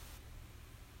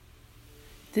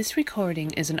This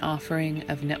recording is an offering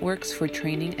of Networks for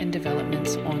Training and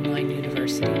Development's online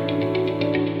university.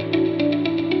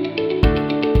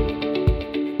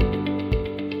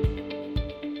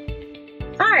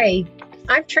 Hi,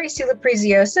 I'm Tracy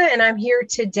Lapriziosa, and I'm here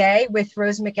today with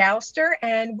Rose McAllister,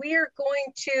 and we are going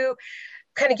to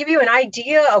kind of give you an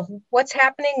idea of what's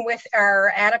happening with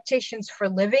our Adaptations for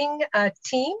Living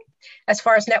team as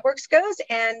far as networks goes.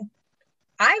 And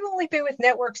I've only been with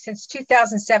networks since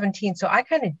 2017, so I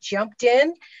kind of jumped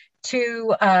in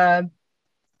to the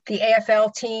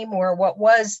AFL team, or what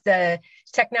was the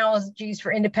Technologies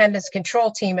for Independence Control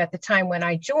team at the time when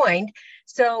I joined.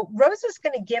 So Rose is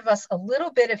going to give us a little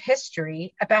bit of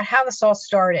history about how this all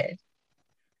started.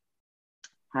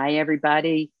 Hi,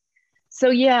 everybody. So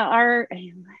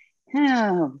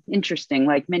interesting,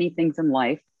 like many things in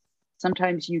life,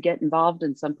 sometimes you get involved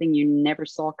in something you never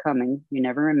saw coming, you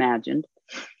never imagined.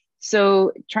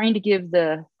 So trying to give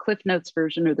the Cliff Notes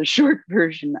version or the short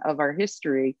version of our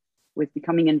history with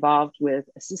becoming involved with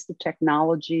assistive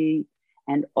technology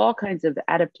and all kinds of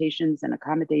adaptations and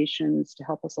accommodations to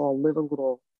help us all live a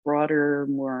little broader,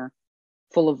 more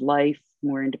full of life,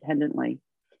 more independently.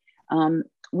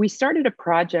 We started a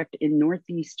project in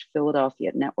Northeast Philadelphia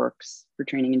at Networks for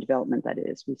Training and Development, that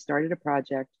is. We started a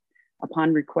project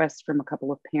upon request from a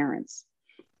couple of parents.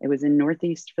 It was in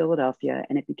Northeast Philadelphia,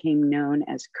 and it became known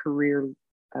as CareerNet.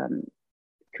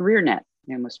 I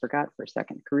almost forgot for a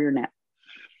second, CareerNet.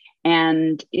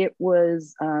 And it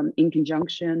was in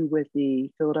conjunction with the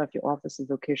Philadelphia Office of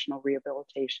Vocational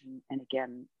Rehabilitation. And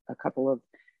again, a couple of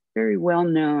very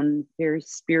well-known, very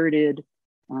spirited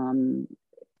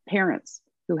parents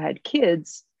who had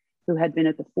kids who had been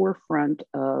at the forefront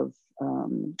of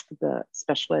the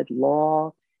special ed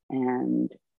law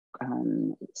and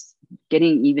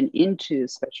getting even into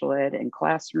special ed and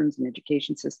classrooms and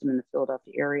education system in the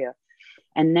Philadelphia area.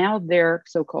 And now their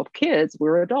so-called kids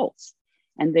were adults.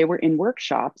 And they were in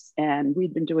workshops, and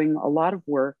we'd been doing a lot of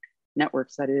work,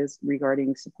 networks that is,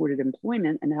 regarding supported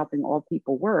employment and helping all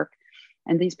people work.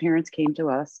 And these parents came to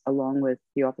us along with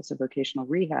the Office of Vocational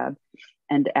Rehab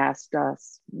and asked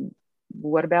us,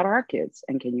 what about our kids?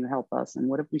 And can you help us? And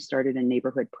what if we started a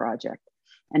neighborhood project?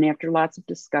 And after lots of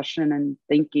discussion and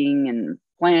thinking and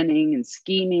planning and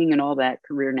scheming and all that,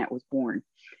 CareerNet was born.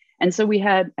 And so we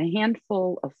had a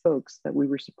handful of folks that we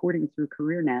were supporting through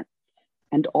CareerNet.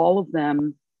 And all of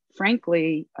them,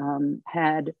 frankly,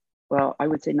 had, well, I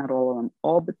would say not all of them,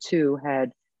 all but two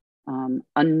had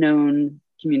unknown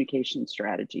communication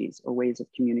strategies or ways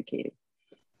of communicating.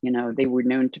 You know, they were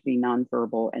known to be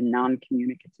nonverbal and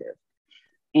non-communicative.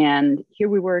 And here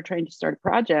we were trying to start a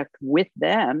project with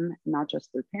them, not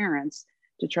just their parents,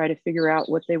 to try to figure out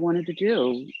what they wanted to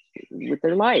do with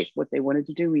their life, what they wanted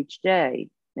to do each day,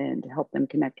 and to help them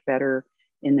connect better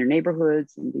in their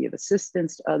neighborhoods and be of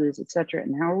assistance to others, et cetera.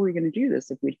 And how are we going to do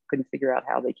this if we couldn't figure out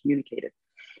how they communicated?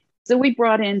 So we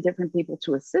brought in different people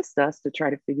to assist us to try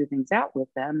to figure things out with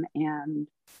them. And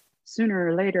sooner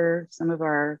or later, some of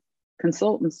our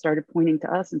consultants started pointing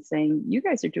to us and saying, you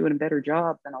guys are doing a better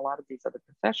job than a lot of these other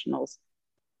professionals.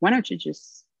 Why don't you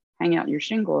just hang out your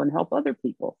shingle and help other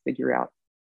people figure out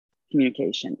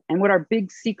communication? And what our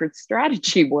big secret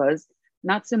strategy was,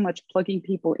 not so much plugging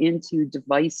people into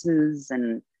devices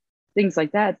and things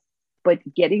like that, but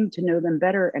getting to know them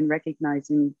better and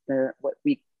recognizing what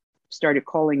we started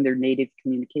calling their native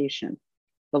communication,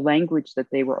 the language that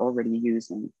they were already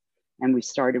using. And we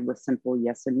started with simple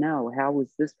yes and no. How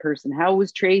was this person? How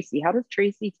was Tracy? How does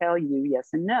Tracy tell you yes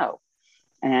and no?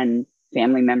 And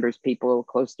family members, people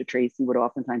close to Tracy would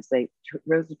oftentimes say,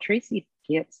 Rosa, Tracy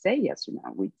can't say yes or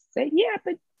no. We'd say, yeah,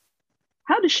 but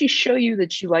how does she show you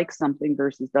that she likes something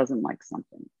versus doesn't like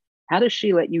something? How does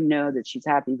she let you know that she's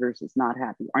happy versus not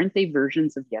happy? Aren't they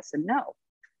versions of yes and no?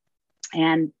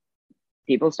 And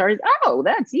people started, oh,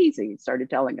 that's easy,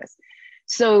 started telling us.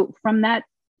 So from that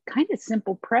kind of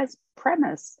simple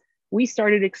premise, we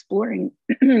started exploring,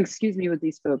 excuse me, with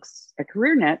these folks at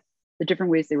CareerNet, the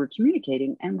different ways they were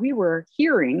communicating. And we were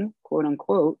hearing, quote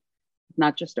unquote,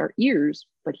 not just our ears,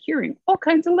 but hearing all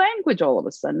kinds of language all of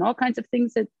a sudden, all kinds of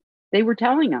things that they were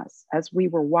telling us as we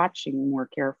were watching more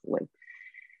carefully.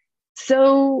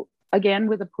 So again,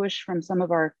 with a push from some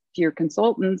of our dear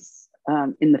consultants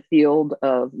in the field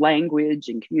of language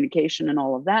and communication and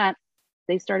all of that,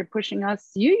 they started pushing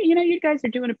us, you guys are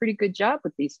doing a pretty good job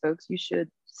with these folks. You should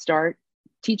start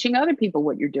teaching other people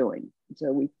what you're doing.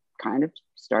 So we kind of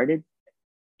started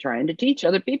trying to teach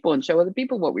other people and show other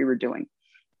people what we were doing.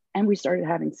 And we started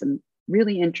having some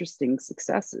really interesting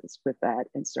successes with that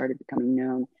and started becoming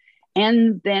known.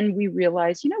 And then we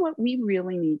realized, you know what, we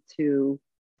really need to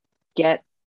get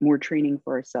more training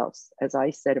for ourselves. As I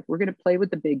said, if we're going to play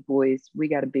with the big boys, we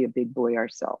got to be a big boy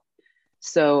ourselves.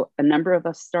 So a number of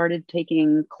us started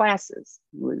taking classes.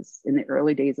 It was in the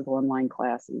early days of online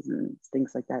classes and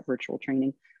things like that, virtual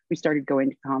training. We started going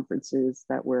to conferences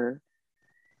that were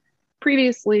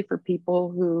previously for people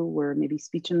who were maybe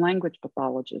speech and language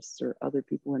pathologists or other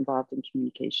people involved in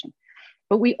communication.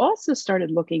 But we also started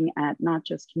looking at not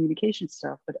just communication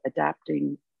stuff, but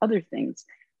adapting other things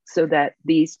so that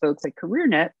these folks at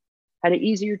CareerNet had an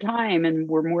easier time and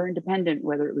were more independent,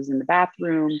 whether it was in the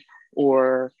bathroom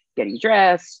or getting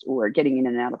dressed or getting in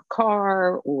and out of a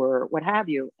car or what have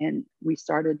you. And we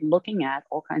started looking at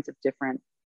all kinds of different,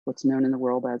 what's known in the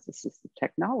world as assistive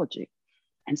technology,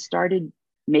 and started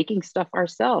making stuff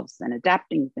ourselves and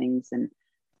adapting things. And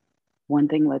one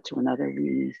thing led to another.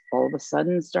 We all of a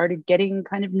sudden started getting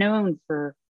kind of known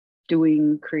for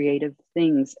doing creative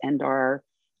things, and our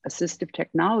assistive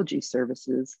technology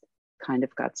services kind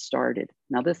of got started.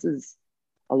 Now, this is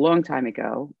a long time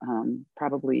ago,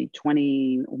 probably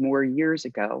 20 or more years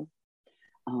ago,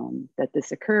 that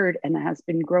this occurred, and it has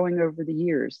been growing over the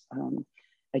years.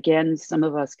 Again, some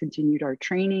of us continued our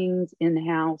trainings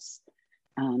in-house.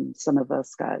 Some of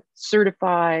us got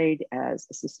certified as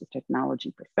assistive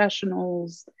technology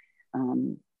professionals.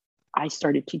 I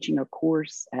started teaching a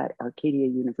course at Arcadia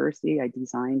University. I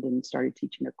designed and started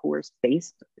teaching a course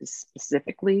based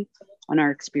specifically on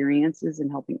our experiences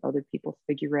and helping other people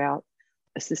figure out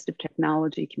assistive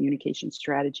technology, communication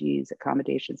strategies,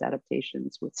 accommodations,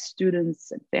 adaptations with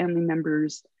students and family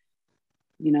members,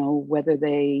 you know, whether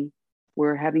they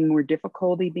were having more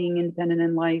difficulty being independent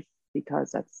in life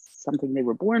because that's something they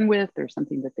were born with or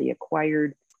something that they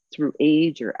acquired through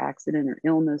age or accident or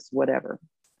illness, whatever.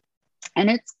 And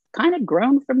it's kind of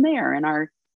grown from there. And our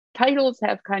titles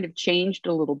have kind of changed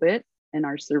a little bit in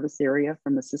our service area,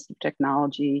 from assistive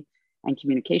technology and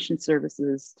communication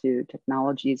services to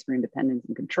technologies for independence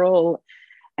and control,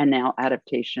 and now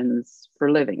adaptations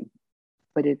for living.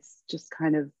 But it's just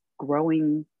kind of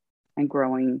growing and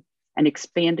growing and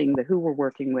expanding the who we're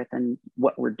working with and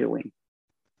what we're doing.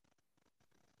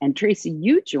 And Tracy,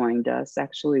 you joined us.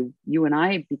 Actually, you and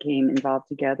I became involved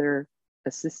together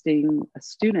assisting a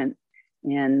student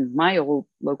in my old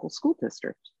local school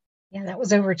district. Yeah, that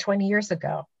was over 20 years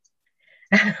ago.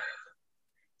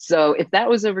 So if that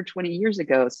was over 20 years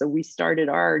ago, so we started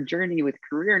our journey with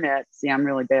CareerNet. See, I'm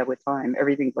really bad with time.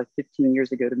 Everything's like 15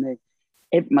 years ago to me.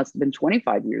 It must have been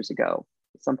 25 years ago,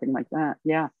 something like that.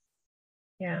 Yeah.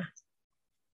 Yeah.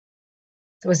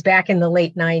 It was back in the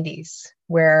late 90s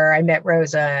where I met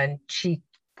Rosa, and she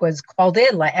was called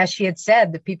in. Like, as she had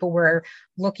said, the people were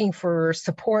looking for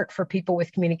support for people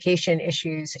with communication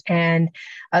issues. And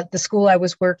the school I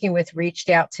was working with reached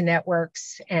out to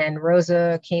Networks, and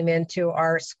Rosa came into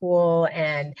our school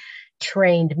and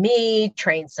trained me,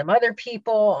 trained some other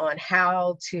people on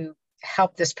how to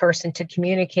help this person to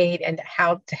communicate and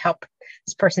how to help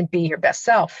this person be your best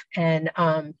self. And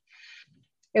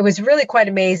it was really quite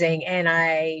amazing. And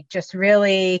I just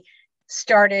really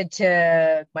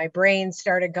my brain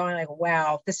started going like,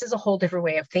 wow, this is a whole different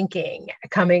way of thinking.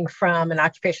 Coming from an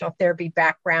occupational therapy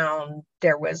background,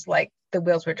 there was like, the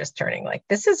wheels were just turning. Like,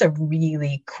 this is a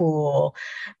really cool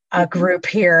group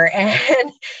here.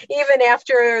 And even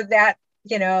after that,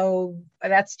 you know,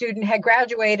 that student had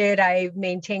graduated, I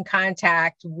maintained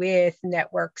contact with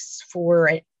Networks for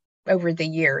over the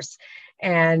years.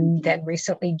 And then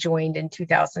recently joined in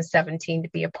 2017 to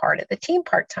be a part of the team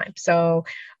part-time. So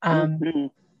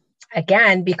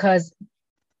again, because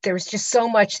there's just so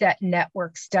much that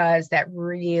Networks does that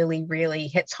really, really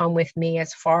hits home with me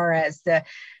as far as the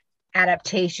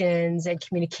adaptations and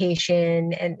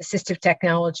communication and assistive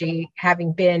technology,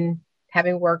 having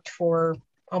worked for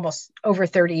almost over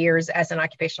 30 years as an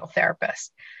occupational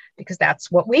therapist. Because that's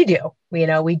what we do. You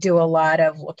know, we do a lot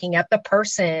of looking at the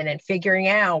person and figuring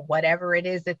out whatever it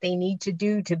is that they need to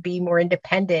do to be more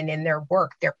independent in their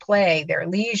work, their play, their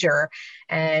leisure,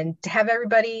 and to have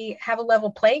everybody have a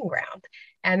level playing ground.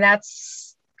 And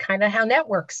that's kind of how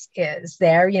Networks is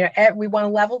there. You know, we want to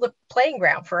level the playing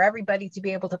ground for everybody to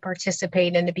be able to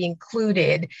participate and to be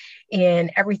included in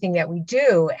everything that we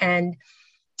do. And,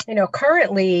 you know,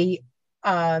 currently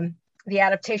the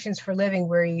adaptations for living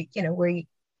we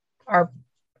are,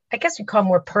 I guess we call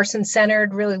more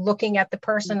person-centered, really looking at the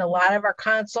person. A lot of our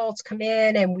consults come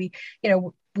in and we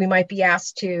might be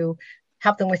asked to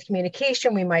help them with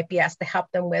communication. We might be asked to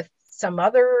help them with some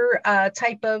other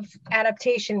type of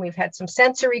adaptation. We've had some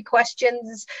sensory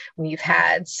questions. We've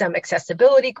had some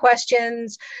accessibility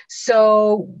questions.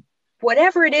 So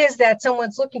whatever it is that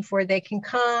someone's looking for, they can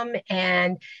come,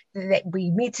 and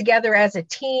we meet together as a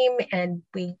team, and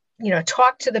we,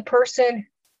 talk to the person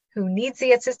who needs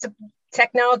the assistive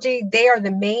technology. They are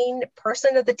the main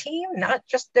person of the team, not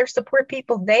just their support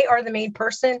people. They are the main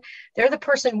person. They're the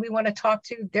person we want to talk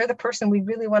to. They're the person we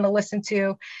really want to listen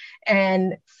to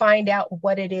and find out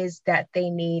what it is that they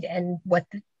need and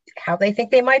how they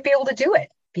think they might be able to do it.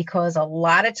 Because a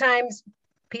lot of times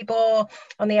people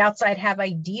on the outside have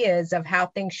ideas of how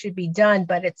things should be done,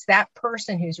 but it's that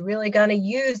person who's really going to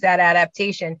use that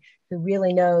adaptation who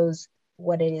really knows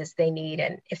what it is they need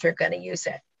and if they're going to use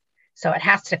it. So it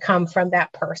has to come from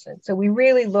that person. So we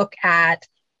really look at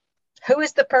who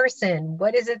is the person?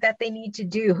 What is it that they need to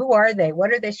do? Who are they?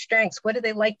 What are their strengths? What do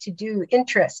they like to do?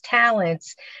 Interests,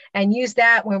 talents, and use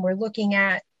that when we're looking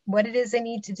at what it is they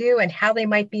need to do and how they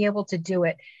might be able to do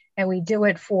it. And we do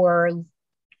it for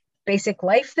basic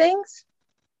life things,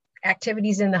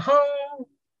 activities in the home,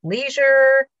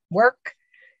 leisure, work,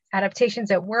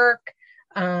 adaptations at work.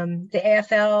 The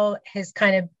AFL has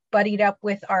kind of buddied up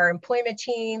with our employment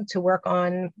team to work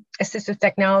on assistive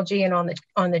technology and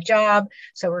on the job.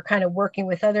 So we're kind of working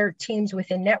with other teams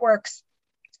within networks,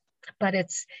 but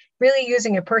it's really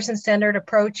using a person-centered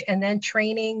approach and then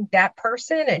training that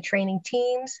person and training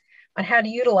teams on how to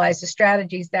utilize the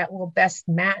strategies that will best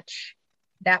match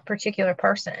that particular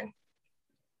person.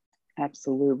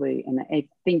 Absolutely. And I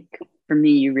think for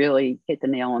me, you really hit the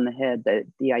nail on the head, that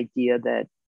the idea that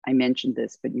I mentioned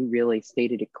this, but you really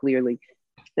stated it clearly,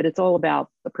 that it's all about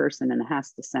the person and it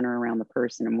has to center around the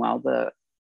person. And while the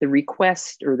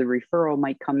request or the referral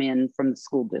might come in from the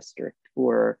school district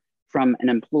or from an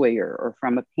employer or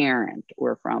from a parent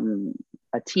or from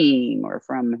a team or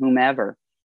from whomever,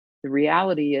 the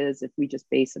reality is if we just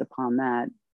base it upon that,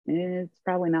 it's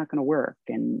probably not going to work.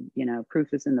 And, you know,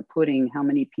 proof is in the pudding. How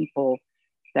many people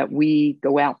that we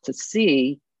go out to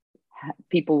see,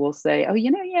 people will say, oh,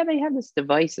 you know, yeah, they have this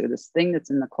device or this thing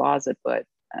that's in the closet, but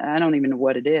I don't even know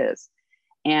what it is.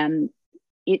 And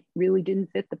it really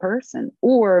didn't fit the person,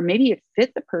 or maybe it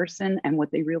fit the person and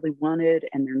what they really wanted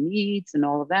and their needs and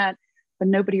all of that, but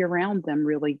nobody around them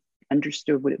really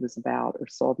understood what it was about or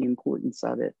saw the importance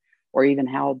of it, or even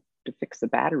how to fix the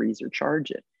batteries or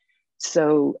charge it.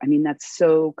 So, I mean, that's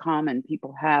so common.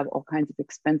 People have all kinds of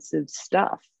expensive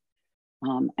stuff.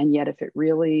 And yet if it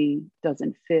really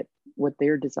doesn't fit what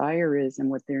their desire is and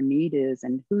what their need is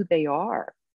and who they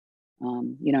are,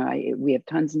 you know, we have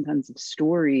tons and tons of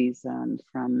stories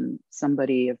from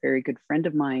somebody, a very good friend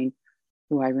of mine,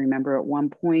 who I remember at one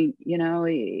point, you know,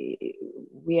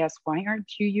 we asked, why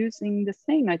aren't you using this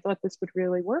thing? I thought this would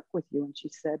really work with you. And she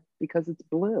said, because it's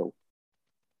blue.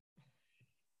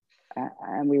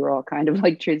 And we were all kind of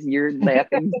like, Tracy, you're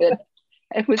laughing. But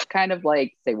it was kind of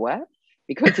like, say what?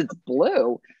 Because it's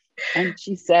blue. And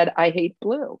she said, I hate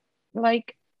blue. We're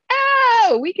like,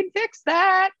 oh, we can fix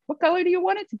that. What color do you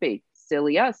want it to be?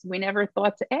 Silly us. We never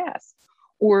thought to ask.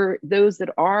 Or those that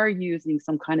are using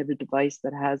some kind of a device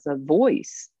that has a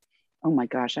voice. Oh my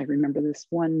gosh, I remember this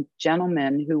one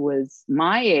gentleman who was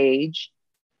my age,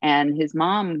 and his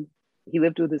mom, he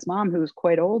lived with his mom who was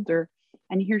quite older.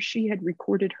 And here she had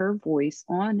recorded her voice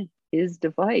on his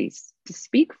device to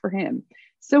speak for him.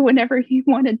 So whenever he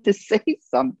wanted to say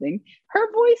something,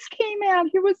 her voice came out.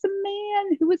 Here was a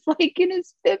man who was like in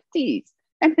his 50s,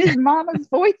 and his mama's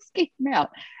voice came out.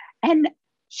 And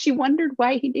she wondered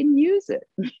why he didn't use it.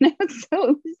 You know? So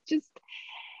it was just,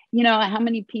 you know, how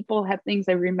many people have things.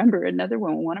 I remember another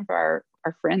one of our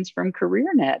friends from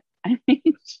CareerNet. I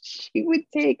mean, she would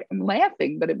take, I'm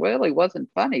laughing, but it really wasn't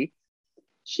funny.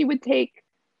 She would take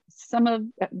some of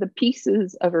the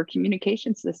pieces of her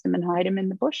communication system and hide them in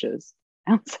the bushes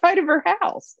outside of her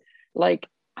house. Like,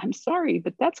 I'm sorry,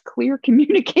 but that's clear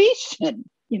communication.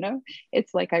 You know,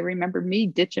 it's like, I remember me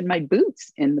ditching my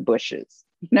boots in the bushes,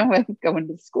 you know, and going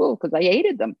to school because I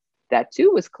hated them. That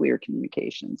too was clear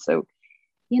communication. So,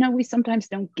 you know, we sometimes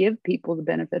don't give people the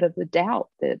benefit of the doubt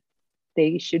that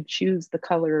they should choose the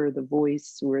color or the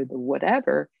voice or the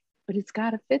whatever, but it's got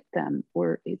to fit them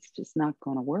or it's just not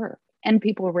going to work. And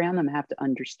people around them have to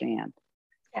understand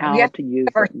how to use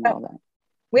it and all that.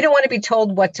 We don't want to be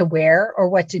told what to wear or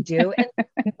what to do. And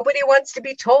nobody wants to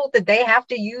be told that they have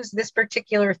to use this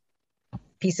particular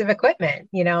piece of equipment.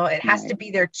 You know, it has to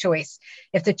be their choice.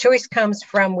 If the choice comes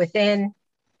from within,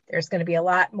 there's going to be a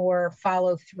lot more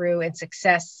follow through and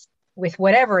success with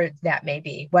whatever that may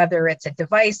be, whether it's a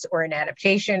device or an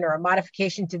adaptation or a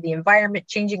modification to the environment,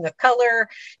 changing a color,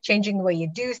 changing the way you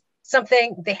do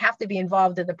something. They have to be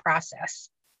involved in the process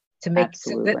to make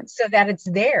so that it's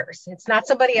theirs. It's not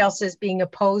somebody else's being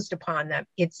imposed upon them.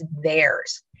 It's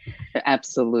theirs.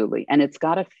 Absolutely. And it's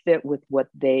got to fit with what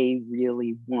they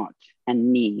really want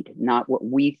and need, not what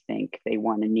we think they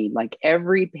want to need. Like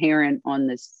every parent on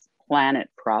this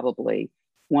planet probably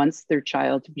wants their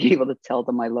child to be able to tell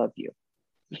them, I love you,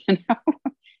 you know?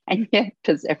 And yet,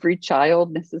 does every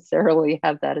child necessarily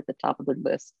have that at the top of their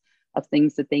list of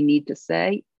things that they need to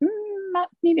say?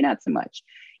 Maybe not so much.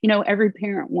 You know, every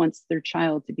parent wants their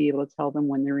child to be able to tell them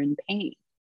when they're in pain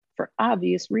for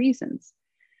obvious reasons.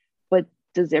 But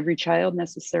does every child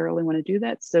necessarily want to do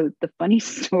that? So the funny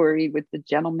story with the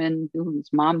gentleman whose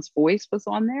mom's voice was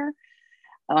on there,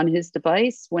 on his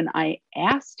device, when I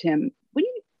asked him, what do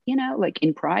you know, like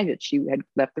in private, she had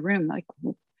left the room, like,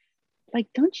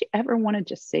 don't you ever want to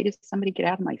just say to somebody, get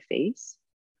out of my face?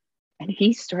 And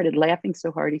he started laughing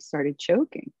so hard, he started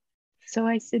choking. So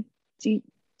I said, do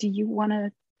you want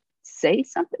to say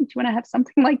something? Do you want to have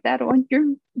something like that on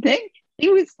your thing? He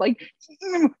was like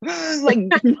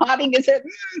nodding his head.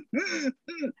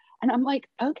 And I'm like,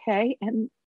 okay. And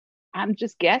I'm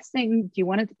just guessing, do you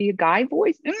want it to be a guy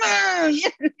voice? You know,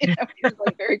 it was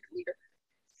like very clear.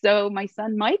 So my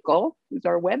son, Michael, who's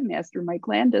our webmaster, Mike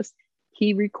Landis,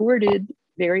 he recorded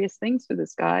various things for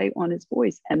this guy on his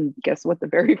voice. And guess what the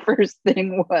very first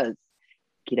thing was?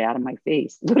 Get out of my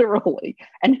face, literally.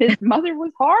 And his mother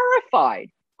was horrified.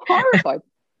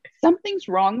 Something's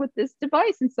wrong with this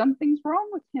device and something's wrong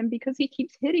with him because he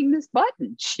keeps hitting this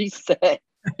button, she said.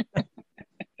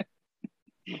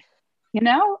 You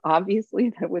know,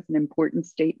 obviously that was an important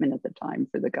statement at the time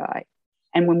for the guy.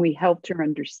 And when we helped her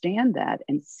understand that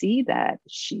and see that,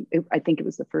 I think it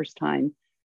was the first time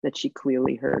that she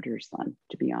clearly heard her son,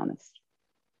 to be honest.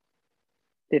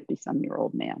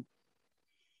 50-some-year-old man.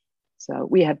 So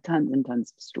we have tons and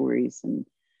tons of stories, and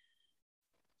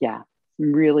yeah,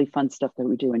 some really fun stuff that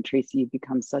we do. And Tracy, you've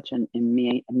become such an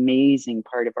amazing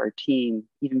part of our team.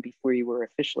 Even before you were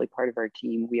officially part of our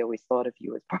team, we always thought of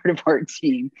you as part of our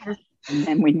team. And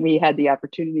then when we had the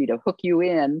opportunity to hook you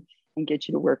in and get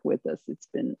you to work with us, it's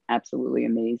been absolutely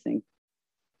amazing.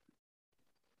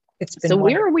 It's been so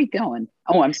wonderful. Where are we going?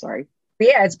 Oh, I'm sorry.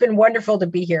 Yeah, it's been wonderful to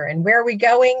be here. And where are we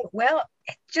going? Well,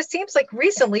 it just seems like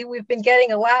recently we've been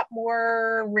getting a lot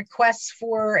more requests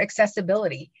for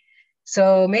accessibility.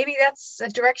 So maybe that's a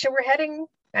direction we're heading.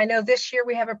 I know this year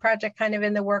we have a project kind of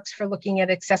in the works for looking at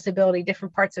accessibility,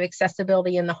 different parts of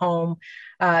accessibility in the home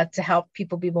to help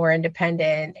people be more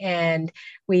independent. And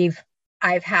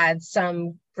I've had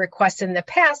some requests in the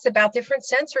past about different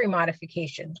sensory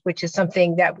modifications, which is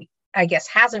something that I guess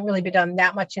hasn't really been done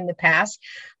that much in the past.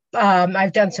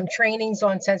 I've done some trainings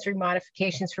on sensory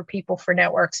modifications for people for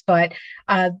networks, but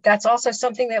that's also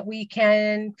something that we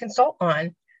can consult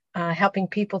on, helping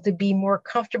people to be more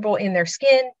comfortable in their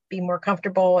skin, be more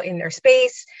comfortable in their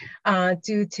space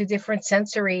due to different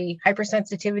sensory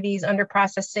hypersensitivities,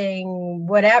 underprocessing,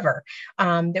 whatever,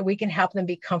 that we can help them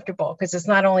be comfortable, because it's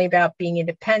not only about being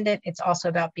independent, it's also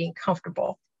about being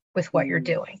comfortable with what you're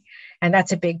doing. And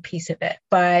that's a big piece of it.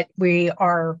 But we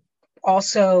are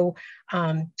also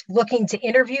looking to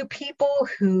interview people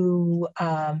who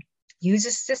use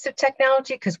assistive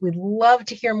technology, because we'd love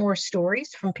to hear more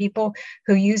stories from people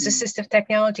who use assistive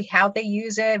technology, how they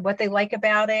use it, what they like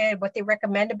about it, what they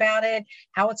recommend about it,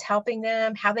 how it's helping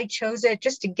them, how they chose it,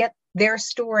 just to get their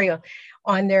story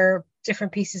on their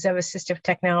different pieces of assistive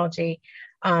technology.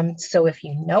 So if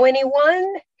you know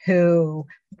anyone who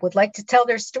would like to tell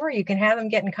their story, you can have them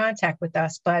get in contact with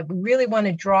us. But we really want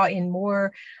to draw in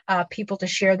more people to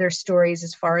share their stories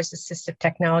as far as assistive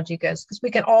technology goes, because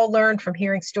we can all learn from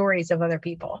hearing stories of other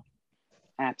people.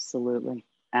 Absolutely.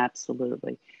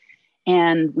 Absolutely.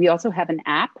 And we also have an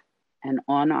app, and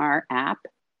on our app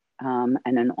and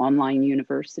an online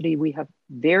university, we have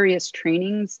various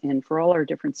trainings, and for all our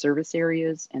different service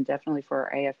areas, and definitely for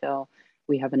our AFL,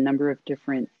 we have a number of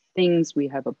different things. We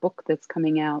have a book that's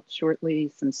coming out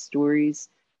shortly, some stories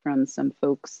from some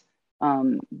folks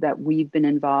that we've been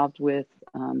involved with,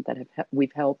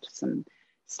 we've helped some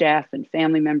staff and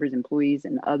family members, employees,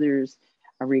 and others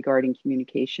regarding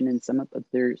communication and some of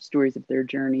their stories of their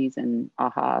journeys and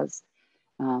ahas.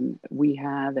 We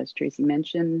have, as Tracy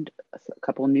mentioned, a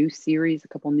couple new series, a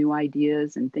couple new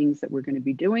ideas and things that we're going to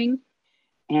be doing.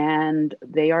 And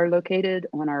they are located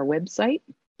on our website,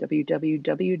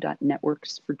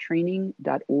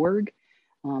 www.networksfortraining.org,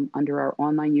 under our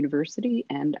online university.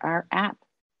 And our app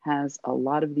has a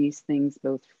lot of these things,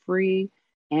 both free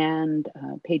and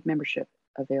paid membership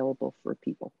available for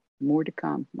people. More to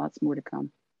come, lots more to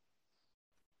come.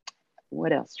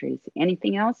 What else, Tracy?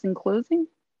 Anything else in closing?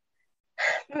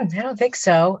 I don't think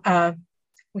so.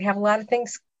 We have a lot of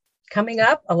things coming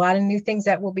up, a lot of new things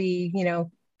that will be,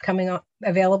 coming up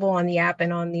available on the app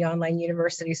and on the online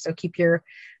university. So keep your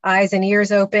eyes and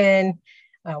ears open,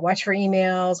 watch for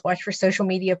emails, watch for social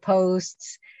media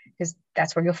posts, because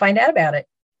that's where you'll find out about it.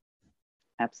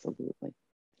 Absolutely.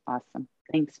 Awesome.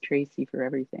 Thanks, Tracy, for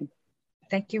everything.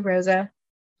 Thank you, Rosa.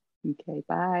 Okay,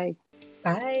 bye.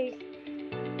 Bye.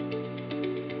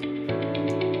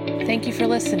 Thank you for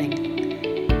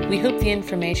listening. We hope the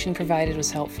information provided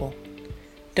was helpful.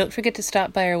 Don't forget to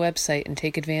stop by our website and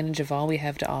take advantage of all we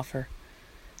have to offer.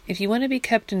 If you want to be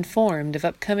kept informed of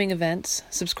upcoming events,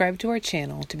 subscribe to our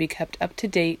channel to be kept up to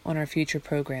date on our future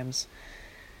programs.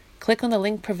 Click on the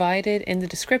link provided in the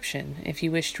description if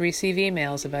you wish to receive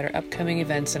emails about our upcoming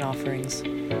events and offerings.